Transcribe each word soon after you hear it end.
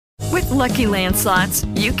Lucky Land Slots,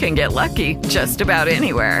 you can get lucky just about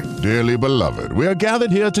anywhere. Dearly beloved, we are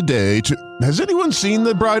gathered here today to... Has anyone seen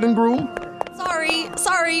the bride and groom?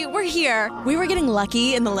 Sorry, we're here. We were getting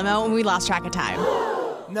lucky in the limo and we lost track of time.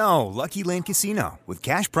 No, Lucky Land Casino, with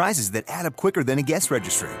cash prizes that add up quicker than a guest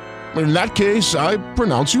registry. In that case, I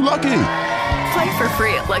pronounce you lucky. Play for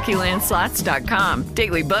free at LuckyLandSlots.com.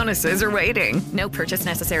 Daily bonuses are waiting. No purchase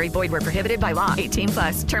necessary. Void where prohibited by law.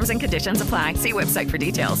 18+. Terms and conditions apply. See website for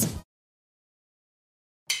details.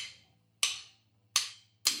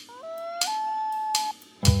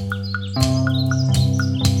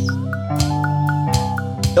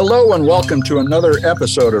 Hello and welcome to another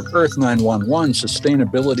episode of Earth 911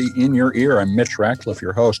 Sustainability in Your Ear. I'm Mitch Ratcliffe,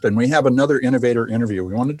 your host, and we have another innovator interview.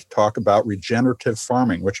 We wanted to talk about regenerative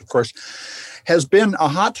farming, which of course has been a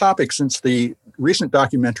hot topic since the recent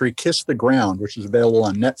documentary Kiss the Ground, which is available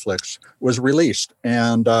on Netflix, was released.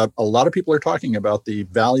 And a lot of people are talking about the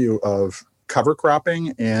value of cover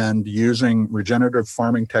cropping and using regenerative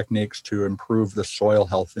farming techniques to improve the soil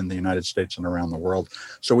health in the United States and around the world.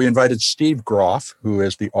 So we invited Steve Groff, who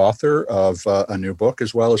is the author of a new book,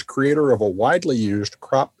 as well as creator of a widely used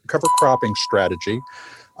cover cropping strategy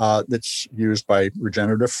that's used by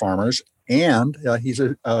regenerative farmers. And he's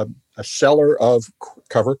a seller of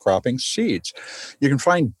cover cropping seeds. You can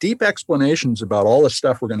find deep explanations about all the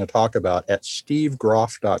stuff we're going to talk about at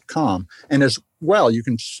stevegroff.com. And as well, you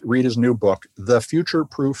can read his new book, The Future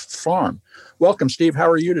Proof Farm. Welcome, Steve. How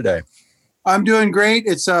are you today? I'm doing great.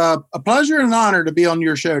 It's a pleasure and an honor to be on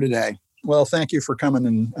your show today. Well, thank you for coming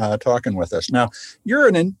and talking with us. Now, you're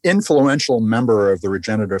an influential member of the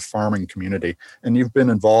regenerative farming community, and you've been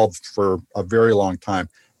involved for a very long time.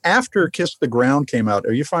 After Kiss the Ground came out,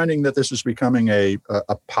 are you finding that this is becoming a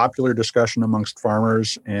popular discussion amongst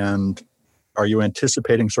farmers? And are you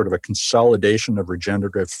anticipating sort of a consolidation of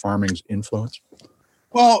regenerative farming's influence?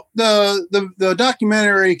 Well, the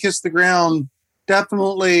documentary Kiss the Ground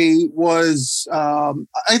definitely was,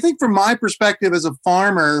 I think from my perspective as a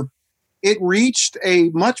farmer, it reached a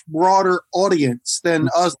much broader audience than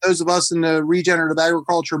those of us in the regenerative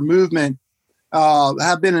agriculture movement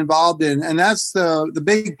have been involved in. And that's the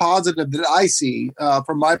big positive that I see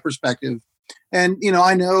from my perspective. And, you know,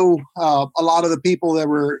 I know a lot of the people that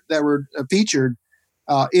were featured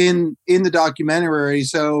in the documentary.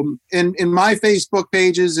 So in my Facebook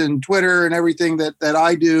pages and Twitter and everything that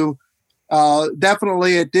I do,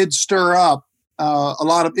 definitely it did stir up a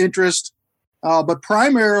lot of interest. But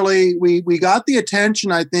primarily we got the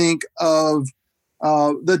attention, I think, of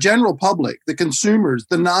the general public, the consumers,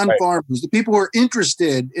 the non-farmers, right, the people who are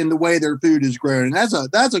interested in the way their food is grown. And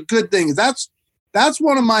that's a good thing. That's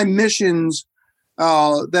one of my missions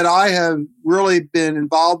that I have really been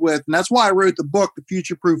involved with. And that's why I wrote the book, The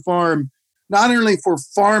Future Proof Farm, not only for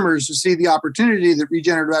farmers to see the opportunity that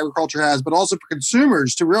regenerative agriculture has, but also for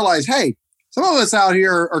consumers to realize, hey, some of us out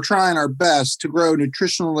here are trying our best to grow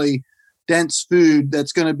nutritionally dense food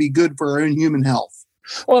that's going to be good for our own human health.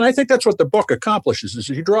 Well, and I think that's what the book accomplishes, is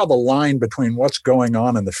you draw the line between what's going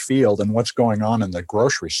on in the field and what's going on in the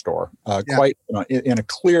grocery store quite in a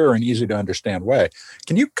clear and easy to understand way.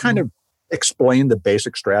 Can you kind of explain the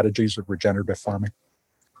basic strategies of regenerative farming?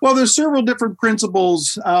 Well, there's several different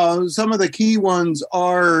principles. Some of the key ones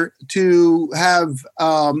are to have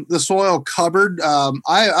the soil covered.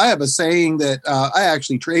 I have a saying that I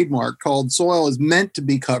actually trademarked called "Soil is meant to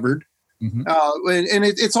be covered." Mm-hmm. And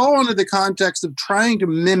it's all under the context of trying to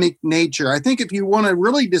mimic nature. I think if you want to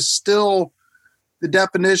really distill the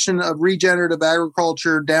definition of regenerative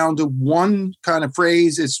agriculture down to one kind of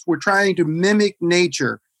phrase, it's we're trying to mimic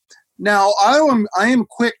nature. Now, I am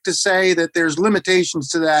quick to say that there's limitations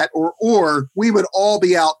to that, or we would all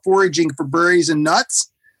be out foraging for berries and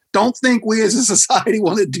nuts. Don't think we as a society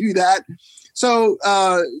want to do that. So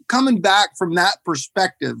coming back from that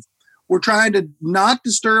perspective, we're trying to not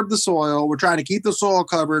disturb the soil. We're trying to keep the soil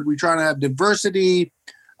covered. We're trying to have diversity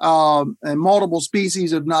and multiple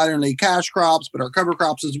species of not only cash crops, but our cover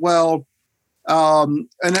crops as well. And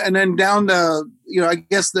then down to, I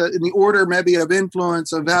guess in the order maybe of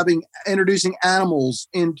influence of introducing animals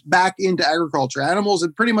back into agriculture. Animals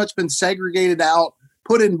have pretty much been segregated out,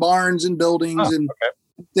 put in barns and buildings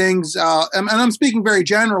things. And I'm speaking very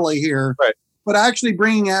generally here. Right. But actually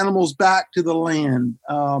bringing animals back to the land.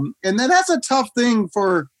 And then that's a tough thing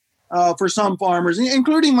for some farmers,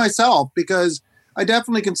 including myself, because I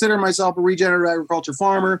definitely consider myself a regenerative agriculture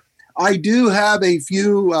farmer. I do have a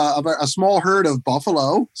small herd of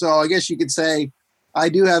buffalo. So I guess you could say I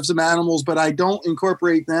do have some animals, but I don't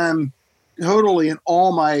incorporate them totally in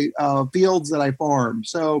all my fields that I farm.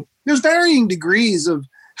 So there's varying degrees of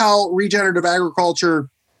how regenerative agriculture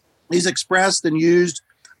is expressed and used.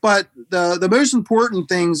 But the most important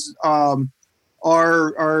things are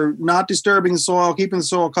not disturbing the soil, keeping the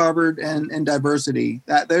soil covered, and diversity.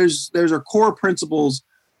 Those are core principles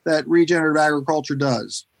that regenerative agriculture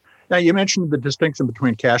does. Now, you mentioned the distinction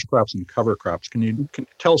between cash crops and cover crops. Can you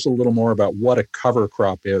tell us a little more about what a cover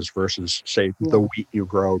crop is versus, say, the wheat you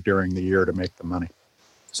grow during the year to make the money?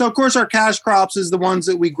 So, of course, our cash crops is the ones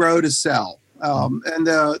that we grow to sell. And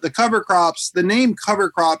the cover crops, the name cover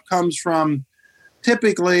crop comes from,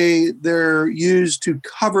 typically, they're used to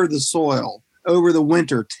cover the soil over the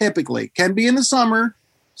winter, typically. Can be in the summer,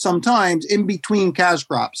 sometimes in between cash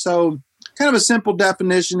crops. So kind of a simple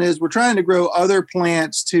definition is we're trying to grow other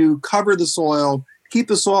plants to cover the soil, keep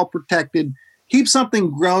the soil protected, keep something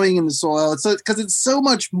growing in the soil. It's because it's so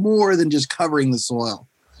much more than just covering the soil.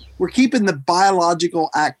 We're keeping the biological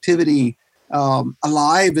activity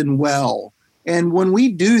alive and well. And when we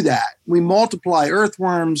do that, we multiply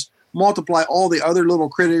earthworms, multiply all the other little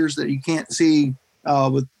critters that you can't see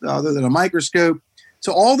with other than a microscope.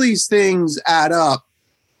 So all these things add up.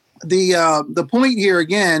 The point here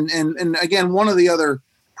again, and again, one of the other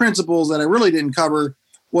principles that I really didn't cover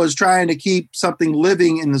was trying to keep something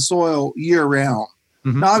living in the soil year round.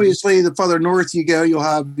 Mm-hmm. Now, obviously, the further north you go, you'll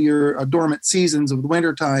have your dormant seasons of the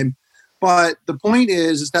wintertime. But the point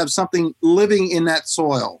is to have something living in that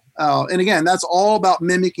soil. And again, that's all about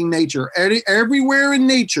mimicking nature. Everywhere in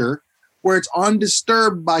nature where it's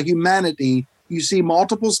undisturbed by humanity, you see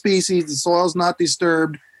multiple species, the soil's not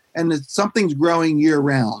disturbed, and something's growing year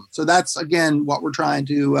round. So that's, again, what we're trying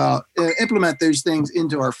to implement those things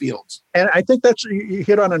into our fields. And I think you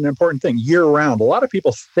hit on an important thing, year round. A lot of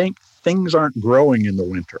people think things aren't growing in the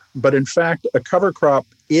winter, but in fact, a cover crop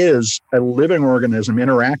is a living organism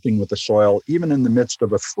interacting with the soil, even in the midst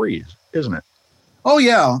of a freeze, isn't it? Oh,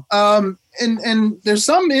 yeah. And there's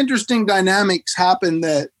some interesting dynamics happen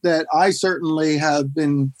that I certainly have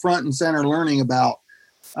been front and center learning about.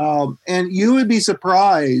 And you would be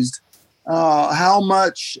surprised how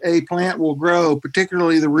much a plant will grow,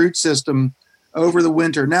 particularly the root system, over the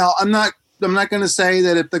winter. Now, I'm not going to say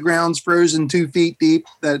that if the ground's frozen 2 feet deep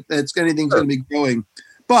that anything's going to be growing.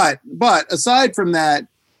 But aside from that,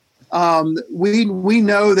 we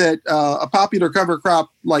know that a popular cover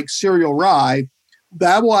crop like cereal rye,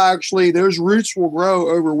 that will actually, those roots will grow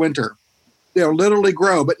over winter. They'll literally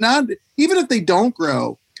grow, but not even if they don't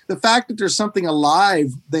grow. The fact that there's something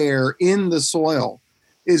alive there in the soil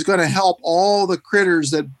is going to help all the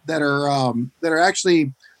critters that are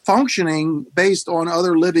actually functioning based on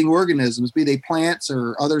other living organisms, be they plants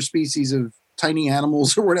or other species of tiny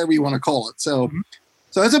animals or whatever you want to call it. So,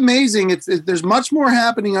 So it's amazing. There's much more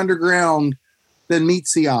happening underground than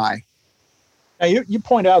meets the eye. Now, you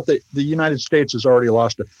point out that the United States has already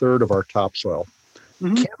lost a third of our topsoil.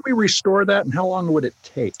 Mm-hmm. Can we restore that, and how long would it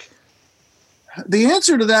take? The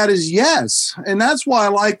answer to that is yes. And that's why I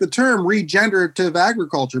like the term regenerative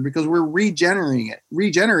agriculture, because we're regenerating it.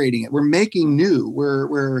 We're making new.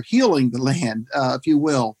 We're healing the land, if you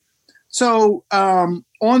will. So on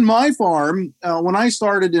my farm, when I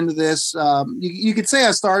started into this, you could say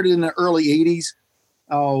I started in the early 80s.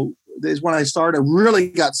 Is when I started. I really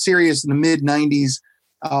got serious in the mid 90s,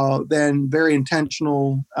 then very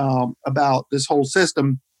intentional about this whole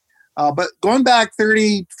system. But going back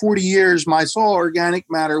 30, 40 years, my soil organic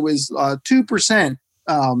matter was 2%.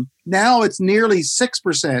 Now it's nearly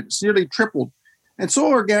 6%. It's nearly tripled. And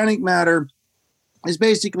soil organic matter is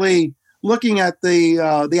basically looking at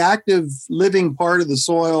the active living part of the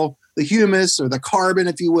soil, the humus or the carbon,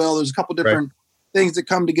 if you will. There's a couple different things that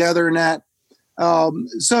come together in that.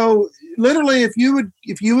 So literally, if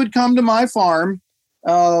you would come to my farm,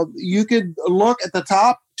 you could look at the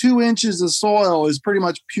top 2 inches of soil is pretty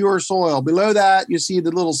much pure soil. Below that, you see the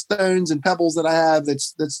little stones and pebbles that I have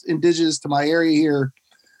that's indigenous to my area here.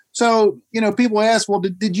 So, people ask, well,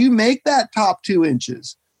 did you make that top 2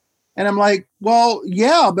 inches? And I'm like, well,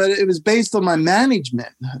 yeah, but it was based on my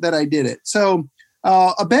management that I did it. So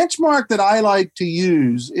a benchmark that I like to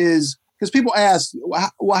use is, because people ask,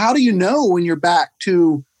 well, how do you know when you're back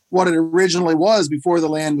to what it originally was before the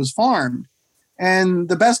land was farmed? And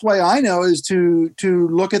the best way I know is to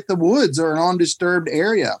look at the woods or an undisturbed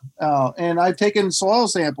area. And I've taken soil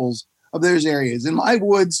samples of those areas. And my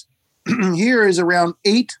woods here is around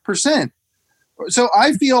 8%. So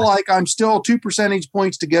I feel like I'm still 2 percentage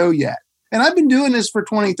points to go yet. And I've been doing this for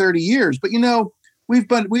 20, 30 years. But, we've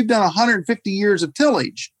done 150 years of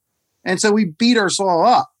tillage. And so we beat our soil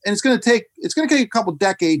up. And it's going to take a couple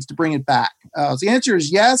decades to bring it back. So the answer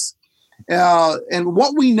is yes. And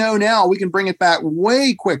what we know now, we can bring it back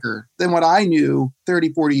way quicker than what I knew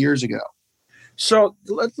 30, 40 years ago. So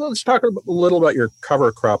let's talk a little about your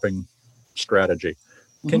cover cropping strategy.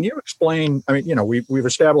 Can you explain? I mean, we've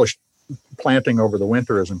established planting over the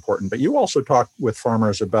winter is important, but you also talk with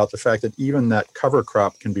farmers about the fact that even that cover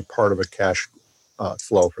crop can be part of a cash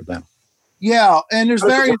flow for them. Yeah, and there's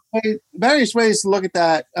various ways to look at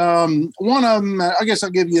that. One of them, I guess I'll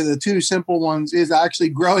give you the two simple ones, is actually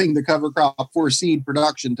growing the cover crop for seed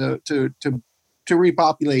production to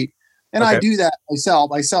repopulate. And I do that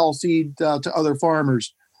myself. I sell seed to other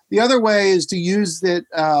farmers. The other way is to use it,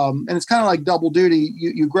 and it's kind of like double duty.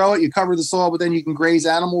 You grow it, you cover the soil, but then you can graze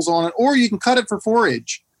animals on it, or you can cut it for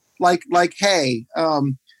forage, like hay.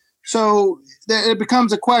 So it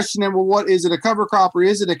becomes a question, and well, what is it, a cover crop or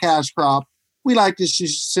is it a cash crop? We like to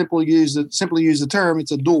just simply use the term.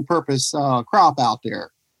 It's a dual purpose crop out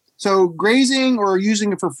there. So grazing or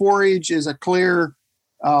using it for forage is a clear,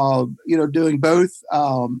 doing both.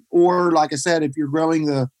 Or like I said, if you're growing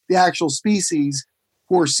the actual species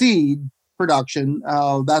for seed production,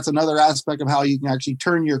 that's another aspect of how you can actually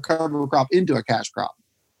turn your cover crop into a cash crop.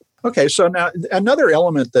 Okay, so now another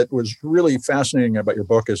element that was really fascinating about your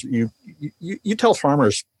book is you tell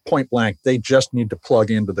farmers point blank they just need to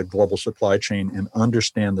plug into the global supply chain and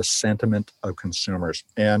understand the sentiment of consumers.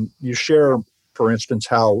 And you share, for instance,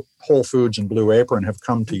 how Whole Foods and Blue Apron have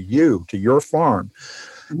come to your farm,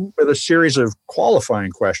 with a series of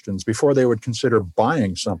qualifying questions before they would consider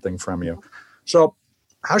buying something from you. So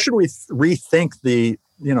how should we rethink the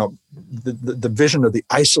vision of the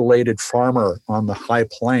isolated farmer on the high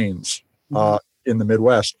plains in the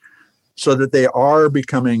Midwest, so that they are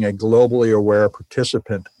becoming a globally aware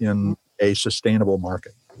participant in a sustainable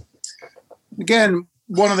market? Again,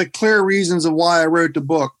 one of the clear reasons of why I wrote the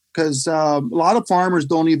book, because a lot of farmers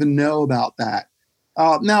don't even know about that.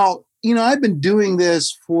 Now, I've been doing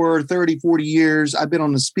this for 30, 40 years. I've been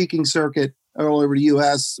on the speaking circuit all over the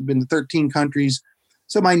U.S. I've been to 13 countries.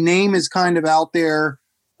 So my name is kind of out there.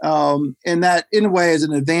 And that, in a way, is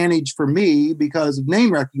an advantage for me because of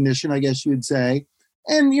name recognition, I guess you'd say.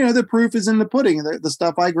 And, the proof is in the pudding. The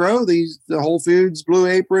stuff I grow, the Whole Foods, Blue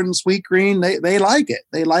Apron, Sweet Green, they like it.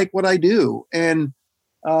 They like what I do. And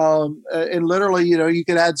literally, you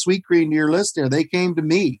could add Sweet Green to your list there. They came to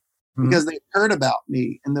me because they heard about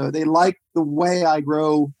me and they like the way I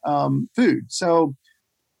grow food. So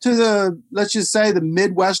to let's just say the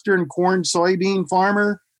Midwestern corn soybean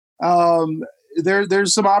farmer,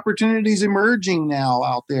 there's some opportunities emerging now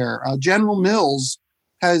out there. General Mills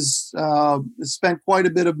has spent quite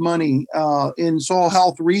a bit of money in soil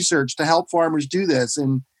health research to help farmers do this.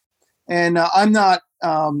 And I'm not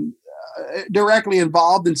directly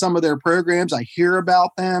involved in some of their programs. I hear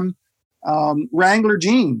about them. Wrangler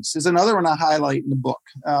Jeans is another one I highlight in the book.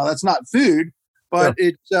 That's not food, but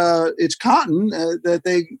it's cotton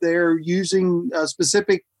that they're using a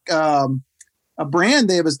specific a brand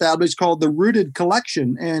they have established called the Rooted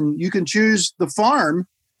Collection. And you can choose the farm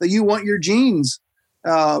that you want your jeans,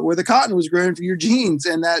 where the cotton was grown for your jeans.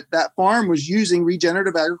 And that farm was using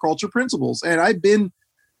regenerative agriculture principles. And I've been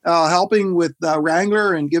helping with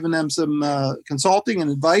Wrangler and giving them some consulting and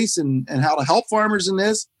advice and how to help farmers in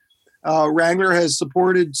this. Wrangler has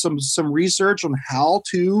supported some research on how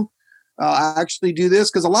to actually do this,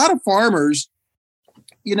 because a lot of farmers,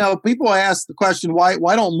 people ask the question, why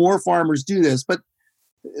don't more farmers do this? But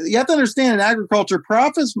you have to understand, in agriculture,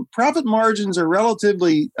 profit margins are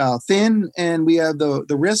relatively thin, and we have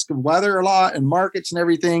the risk of weather a lot and markets and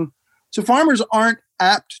everything. So farmers aren't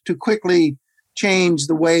apt to quickly change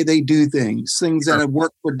the way they do things that have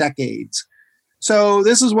worked for decades. So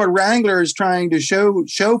this is what Wrangler is trying to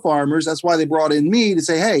show farmers. That's why they brought in me to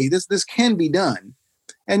say, hey, this can be done.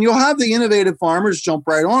 And you'll have the innovative farmers jump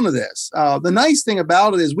right onto this. The nice thing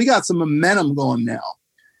about it is we got some momentum going now.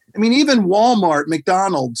 I mean, even Walmart,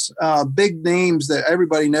 McDonald's, big names that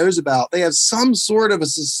everybody knows about, they have some sort of a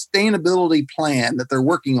sustainability plan that they're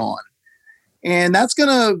working on. And that's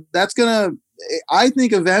gonna, I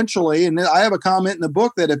think eventually, and I have a comment in the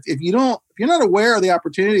book that if you're not aware of the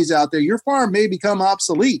opportunities out there, your farm may become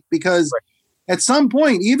obsolete, because at some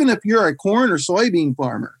point, even if you're a corn or soybean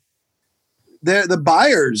farmer, the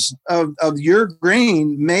buyers of your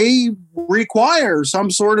grain may require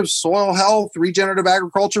some sort of soil health, regenerative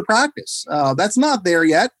agriculture practice. That's not there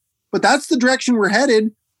yet, but that's the direction we're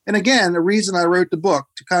headed. And again, the reason I wrote the book,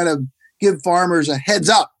 to kind of give farmers a heads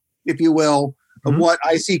up, if you will, of what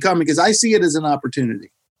I see coming, because I see it as an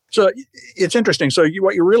opportunity. So it's interesting. So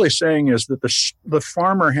what you're really saying is that the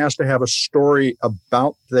farmer has to have a story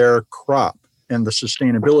about their crop and the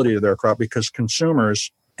sustainability of their crop, because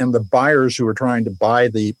consumers and the buyers who are trying to buy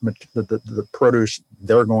the produce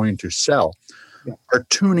they're going to sell are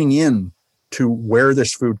tuning in to where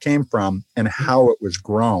this food came from and how it was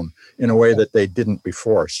grown in a way that they didn't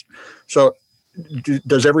before. So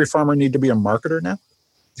does every farmer need to be a marketer now?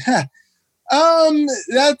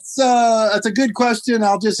 That's a good question.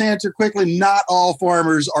 I'll just answer quickly. Not all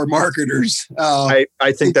farmers are marketers. I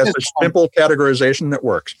think that's a simple categorization that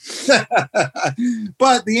works.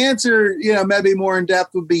 But the answer, maybe more in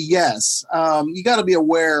depth would be yes. You got to be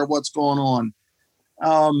aware of what's going on.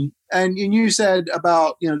 And you said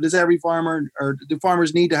about, does every farmer or do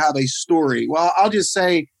farmers need to have a story? Well, I'll just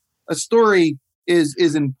say a story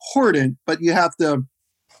is important, but you have to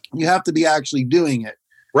be actually doing it.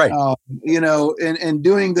 Right. And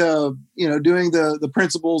doing the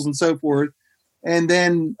principles and so forth. And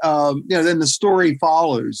then, then the story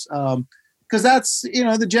follows. Because that's,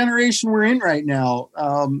 the generation we're in right now.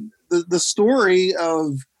 The story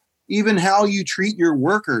of even how you treat your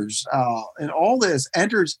workers and all this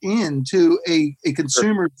enters into a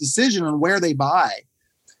consumer's decision on where they buy.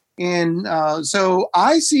 And so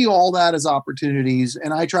I see all that as opportunities,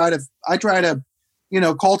 and I try to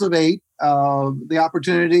cultivate the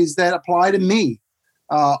opportunities that apply to me.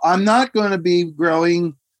 I'm not going to be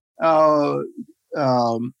growing oats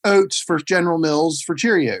for General Mills for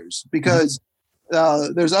Cheerios because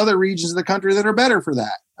there's other regions of the country that are better for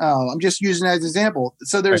that. I'm just using that as an example.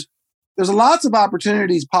 So there's lots of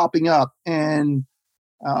opportunities popping up, and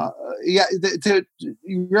to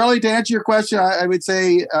answer your question, I would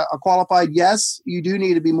say a qualified yes. You do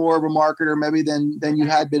need to be more of a marketer maybe than you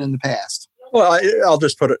had been in the past. Well, I'll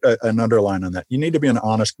just put an underline on that. You need to be an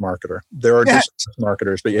honest marketer. There are just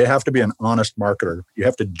marketers, but you have to be an honest marketer. You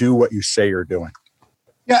have to do what you say you're doing.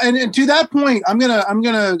 Yeah, and to that point, I'm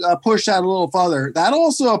gonna push that a little further. That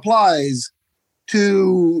also applies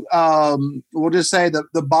to we'll just say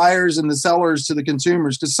the buyers and the sellers to the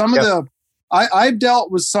consumers. Because some of I've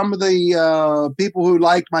dealt with some of the people who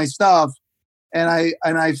liked my stuff, and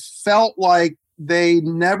I felt like they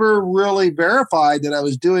never really verified that I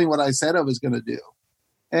was doing what I said I was going to do.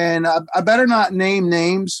 And I better not name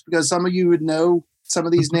names because some of you would know some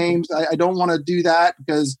of these names. I don't want to do that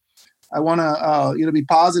because I want to be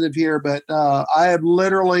positive here. But I have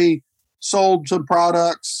literally sold some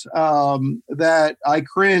products that I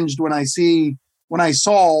cringed when I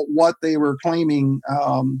saw what they were claiming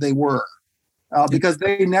they were. Because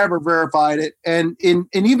they never verified it. And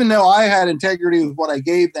even though I had integrity with what I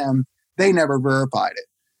gave them, they never verified it.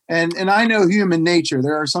 And I know human nature.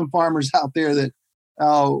 There are some farmers out there that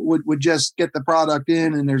would just get the product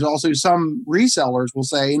in. And there's also some resellers will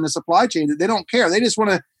say in the supply chain that they don't care. They just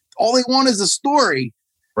all they want is a story.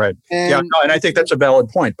 Right. And I think that's a valid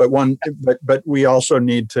point. But we also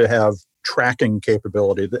need to have tracking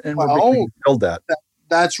capability and we build that.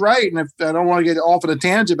 That's right. And if I don't want to get off on a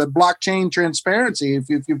tangent, but blockchain transparency, if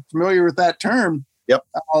you're familiar with that term,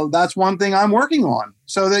 that's one thing I'm working on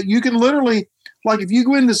so that you can literally, like if you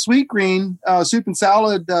go into Sweetgreen soup and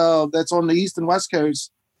salad that's on the East and West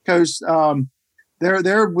Coast, they're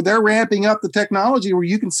ramping up the technology where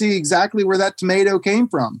you can see exactly where that tomato came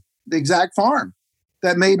from, the exact farm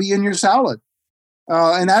that may be in your salad.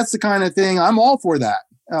 And that's the kind of thing I'm all for that.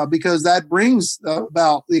 Because that brings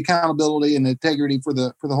about the accountability and integrity for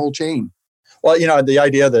the whole chain. Well, the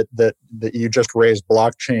idea that you just raised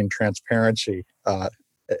blockchain transparency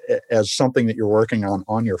as something that you're working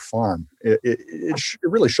on your farm, it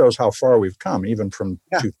really shows how far we've come, even from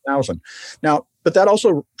 2000. Now, but that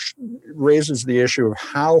also raises the issue of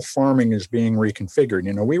how farming is being reconfigured.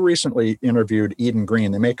 We recently interviewed Eden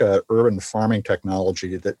Green. They make a urban farming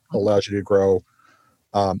technology that allows you to grow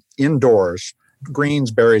indoors greens,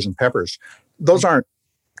 berries, and peppers. Those aren't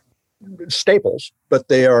staples, but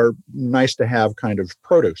they are nice to have kind of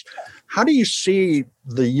produce. How do you see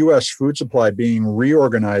the U.S. food supply being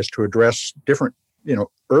reorganized to address different,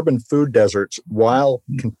 urban food deserts while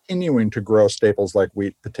continuing to grow staples like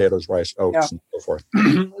wheat, potatoes, rice, oats, and so forth?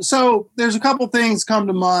 So there's a couple things come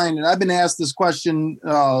to mind, and I've been asked this question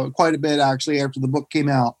quite a bit actually after the book came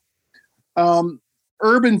out.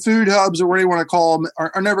 Urban food hubs, or whatever you want to call them,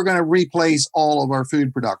 are never going to replace all of our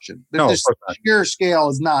food production. The sheer scale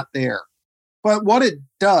is not there. But what it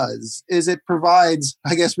does is it provides,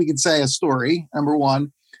 I guess we could say, a story, number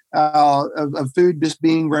one, of food just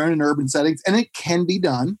being grown in urban settings. And it can be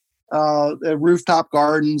done. Rooftop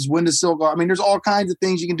gardens, windowsill gardens. I mean, there's all kinds of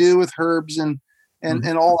things you can do with herbs and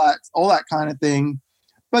all that kind of thing.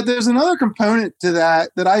 But there's another component to that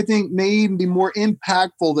I think may even be more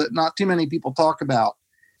impactful that not too many people talk about.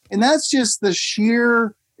 And that's just the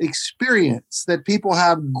sheer experience that people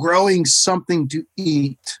have growing something to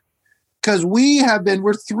eat. Because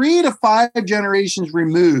we're 3 to 5 generations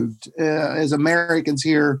removed as Americans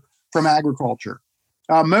here from agriculture.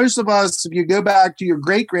 Most of us, if you go back to your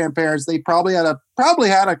great grandparents, they probably had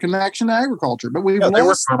a connection to agriculture. But they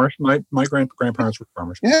were farmers. My grandparents were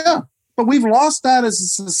farmers. Yeah, but we've lost that as a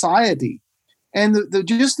society. And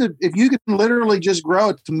if you can literally just grow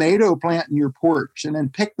a tomato plant in your porch and then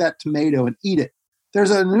pick that tomato and eat it,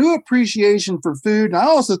 there's a new appreciation for food. And I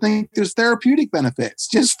also think there's therapeutic benefits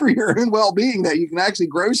just for your own well-being that you can actually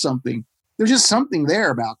grow something. There's just something there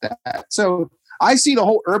about that. So I see the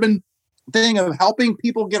whole urban thing of helping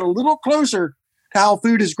people get a little closer to how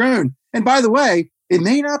food is grown. And by the way, it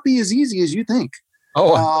may not be as easy as you think.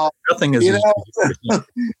 Nothing is.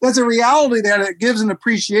 That's a reality that it gives an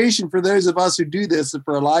appreciation for those of us who do this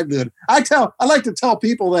for a livelihood. I like to tell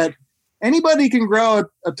people that anybody can grow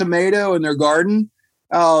a tomato in their garden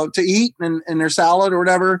to eat in their salad or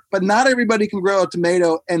whatever, but not everybody can grow a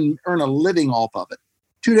tomato and earn a living off of it.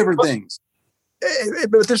 Two different things.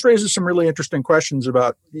 But this raises some really interesting questions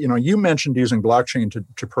about, you mentioned using blockchain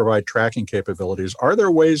to provide tracking capabilities. Are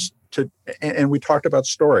there ways and we talked about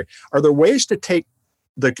Story, are there ways to take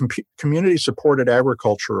the community-supported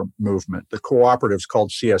agriculture movement, the cooperatives called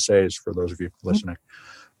CSAs, for those of you listening,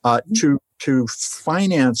 to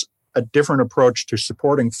finance a different approach to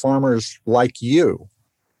supporting farmers like you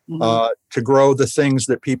to grow the things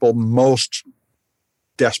that people most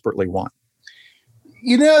desperately want?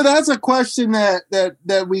 That's a question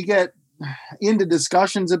that we get into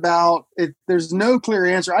discussions about. There's no clear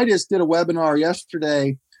answer. I just did a webinar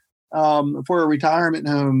yesterday for a retirement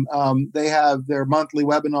home. They have their monthly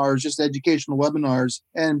webinars, just educational webinars.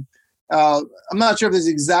 And I'm not sure if this is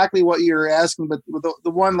exactly what you're asking, but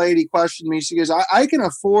the one lady questioned me. She goes, I can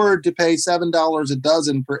afford to pay $7 a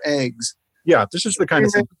dozen for eggs. Yeah, this is the kind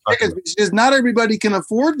of thing. Because not everybody can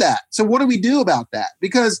afford that. So what do we do about that?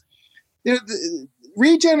 Because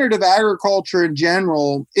regenerative agriculture in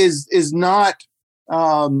general is not,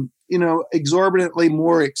 exorbitantly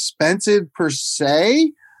more expensive per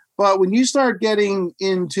se. But when you start getting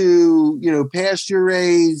into, pasture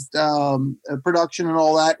raised production and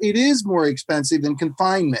all that, it is more expensive than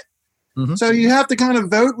confinement. Mm-hmm. So you have to kind of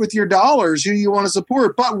vote with your dollars who you want to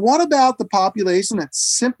support. But what about the population that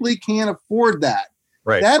simply can't afford that?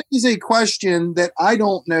 Right. That is a question that I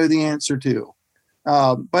don't know the answer to.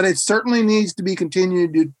 But it certainly needs to be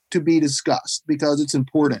continued to be discussed because it's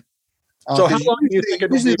important. So how long do you think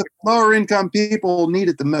it will be? The lower income people need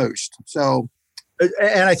it the most. So,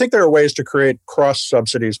 and I think there are ways to create cross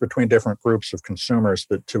subsidies between different groups of consumers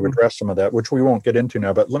to address some of that, which we won't get into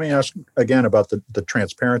now. But let me ask again about the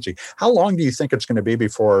transparency. How long do you think it's going to be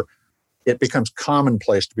before it becomes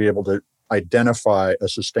commonplace to be able to identify a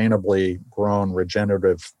sustainably grown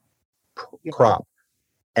regenerative crop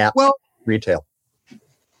at retail?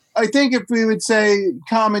 I think if we would say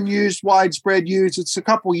common use, widespread use, it's a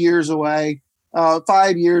couple years away.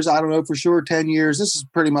 5 years, I don't know for sure, 10 years. This is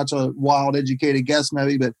pretty much a wild, educated guess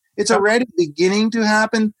maybe, but it's already beginning to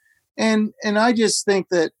happen. And I just think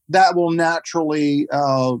that will naturally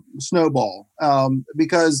snowball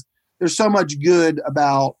because there's so much good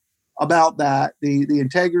about that, the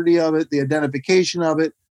integrity of it, the identification of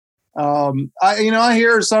it. I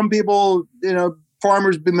hear some people,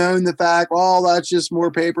 farmers bemoan the fact, that's just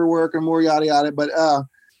more paperwork and more yada yada. But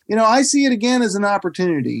I see it again as an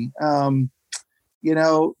opportunity.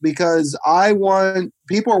 Because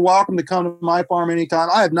people are welcome to come to my farm anytime.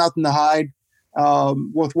 I have nothing to hide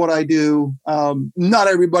with what I do. Not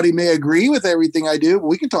everybody may agree with everything I do, but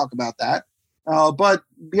we can talk about that. But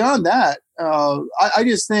beyond that, I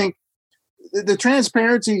just think the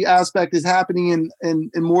transparency aspect is happening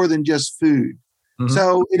in more than just food. Mm-hmm.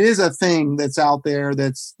 So it is a thing that's out there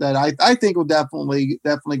that I think will definitely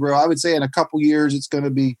grow. I would say in a couple years, it's going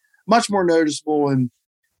to be much more noticeable, and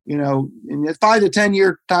in a 5 to 10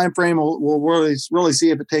 year time frame, we'll really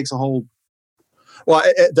see if it takes a hold. Well,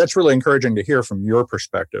 that's really encouraging to hear from your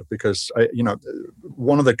perspective, because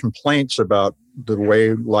one of the complaints about the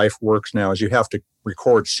way life works now is you have to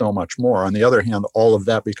record so much more. On the other hand, all of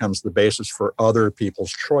that becomes the basis for other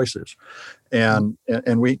people's choices, and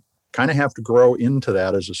we kind of have to grow into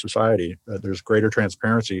that as a society. There's greater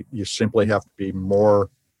transparency. You simply have to be more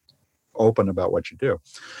open about what you do.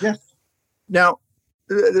 Yes. Now,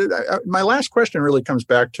 my last question really comes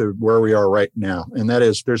back to where we are right now, and that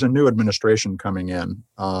is there's a new administration coming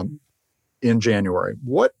in January.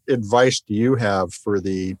 What advice do you have for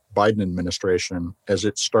the Biden administration as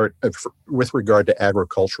it with regard to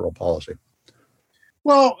agricultural policy?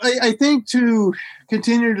 Well, I think to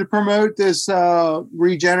continue to promote this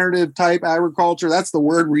regenerative type agriculture, that's the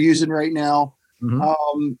word we're using right now. Mm-hmm.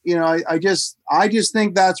 I just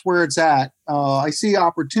think that's where it's at. I see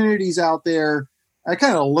opportunities out there. I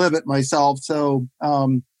kind of live it myself. So,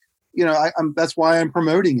 that's why I'm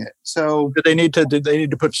promoting it. So do they need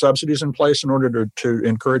to put subsidies in place in order to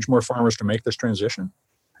encourage more farmers to make this transition?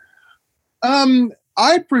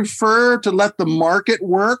 I prefer to let the market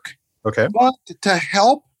work. Okay. But to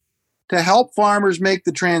help farmers make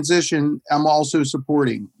the transition, I'm also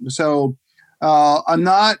supporting. So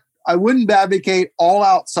I wouldn't advocate all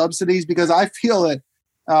out subsidies, because I feel that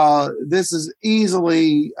this is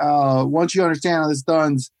easily, once you understand how this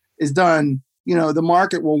is done, the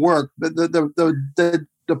market will work. The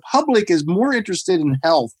public is more interested in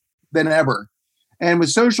health than ever. And with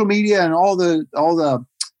social media and all the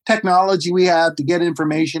technology we have to get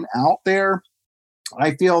information out there,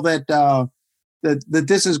 I feel that that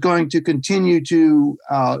this is going to continue to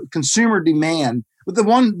consumer demand. But the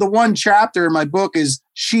one chapter in my book is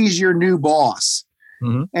 "She's Your New Boss,"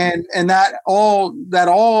 and that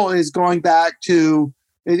all is going back to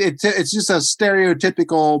it's just a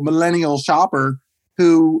stereotypical millennial shopper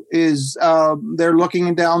who is they're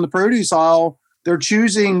looking down the produce aisle. They're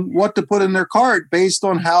choosing what to put in their cart based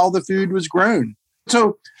on how the food was grown.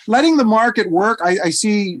 So letting the market work, I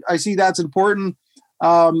see that's important.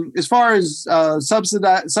 As far as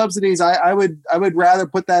subsidies, I would rather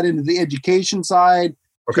put that into the education side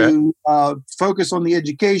to focus on the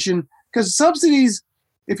education, because subsidies,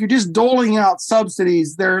 if you're just doling out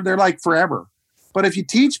subsidies, they're like forever. But if you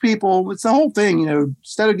teach people, it's the whole thing.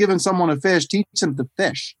 Instead of giving someone a fish, teach them to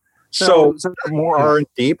fish. So more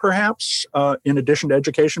R&D, perhaps, in addition to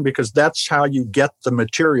education, because that's how you get the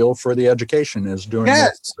material for the education is doing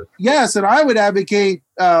this. Yes, and I would advocate,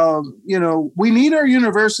 we need our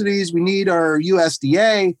universities, we need our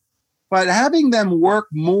USDA, but having them work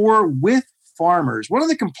more with farmers. One of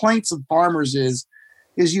the complaints of farmers is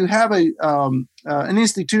you have an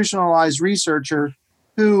institutionalized researcher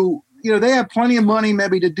who, they have plenty of money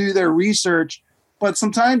maybe to do their research, but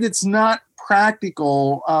sometimes it's not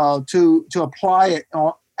practical to apply it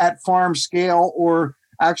at farm scale or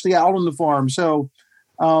actually out on the farm. So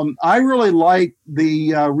I really like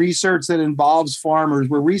the research that involves farmers,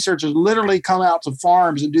 where researchers literally come out to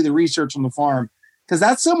farms and do the research on the farm, because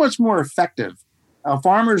that's so much more effective.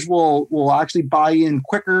 Farmers will actually buy in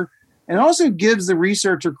quicker, and it also gives the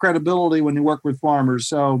researcher credibility when they work with farmers.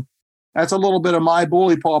 So that's a little bit of my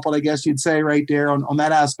bully pulpit, I guess you'd say, right there on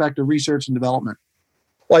that aspect of research and development.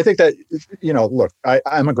 Well, I think that, look,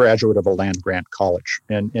 I'm a graduate of a land-grant college,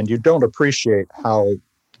 and you don't appreciate how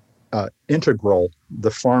integral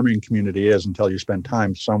the farming community is until you spend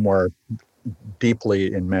time somewhere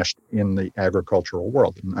deeply enmeshed in the agricultural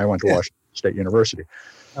world. And I went to Washington State University.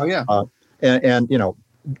 Oh, yeah. And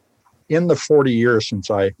in the 40 years since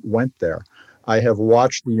I went there, I have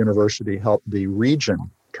watched the university help the region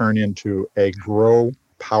turn into a grow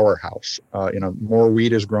powerhouse. More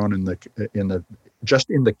wheat is grown in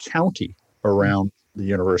the county around the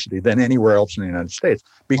university than anywhere else in the United States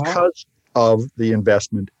because of the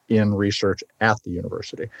investment in research at the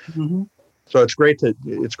university. Mm-hmm. So it's great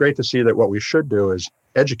to see that what we should do is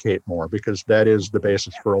educate more, because that is the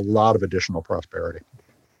basis for a lot of additional prosperity.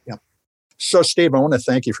 Yeah. So Steve, I want to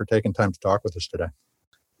thank you for taking time to talk with us today.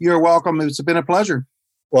 You're welcome. It's been a pleasure.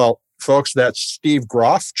 Well, folks, that's Steve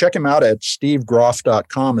Groff. Check him out at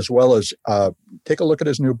stevegroff.com, as well as take a look at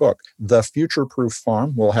his new book, The Future-Proof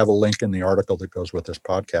Farm. We'll have a link in the article that goes with this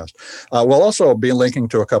podcast. We'll also be linking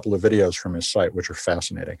to a couple of videos from his site, which are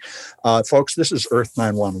fascinating. Folks, this is Earth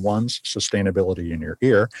 911's Sustainability in Your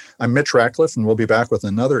Ear. I'm Mitch Ratcliffe, and we'll be back with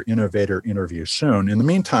another innovator interview soon. In the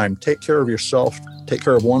meantime, take care of yourself, take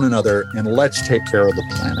care of one another, and let's take care of the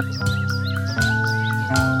planet.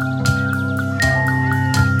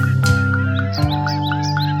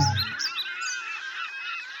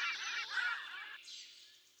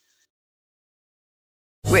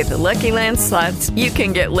 With the Lucky Land Slots, you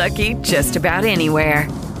can get lucky just about anywhere.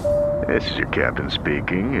 This is your captain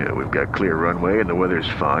speaking. We've got clear runway and the weather's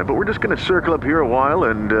fine, but we're just going to circle up here a while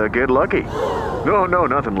and get lucky. No,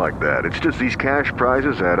 nothing like that. It's just these cash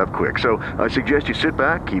prizes add up quick. So I suggest you sit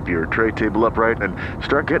back, keep your tray table upright, and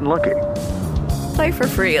start getting lucky. Play for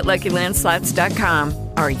free at LuckyLandSlots.com.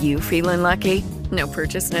 Are you feeling lucky? No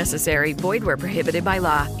purchase necessary. Void where prohibited by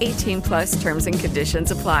law. 18+ terms and conditions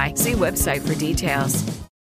apply. See website for details.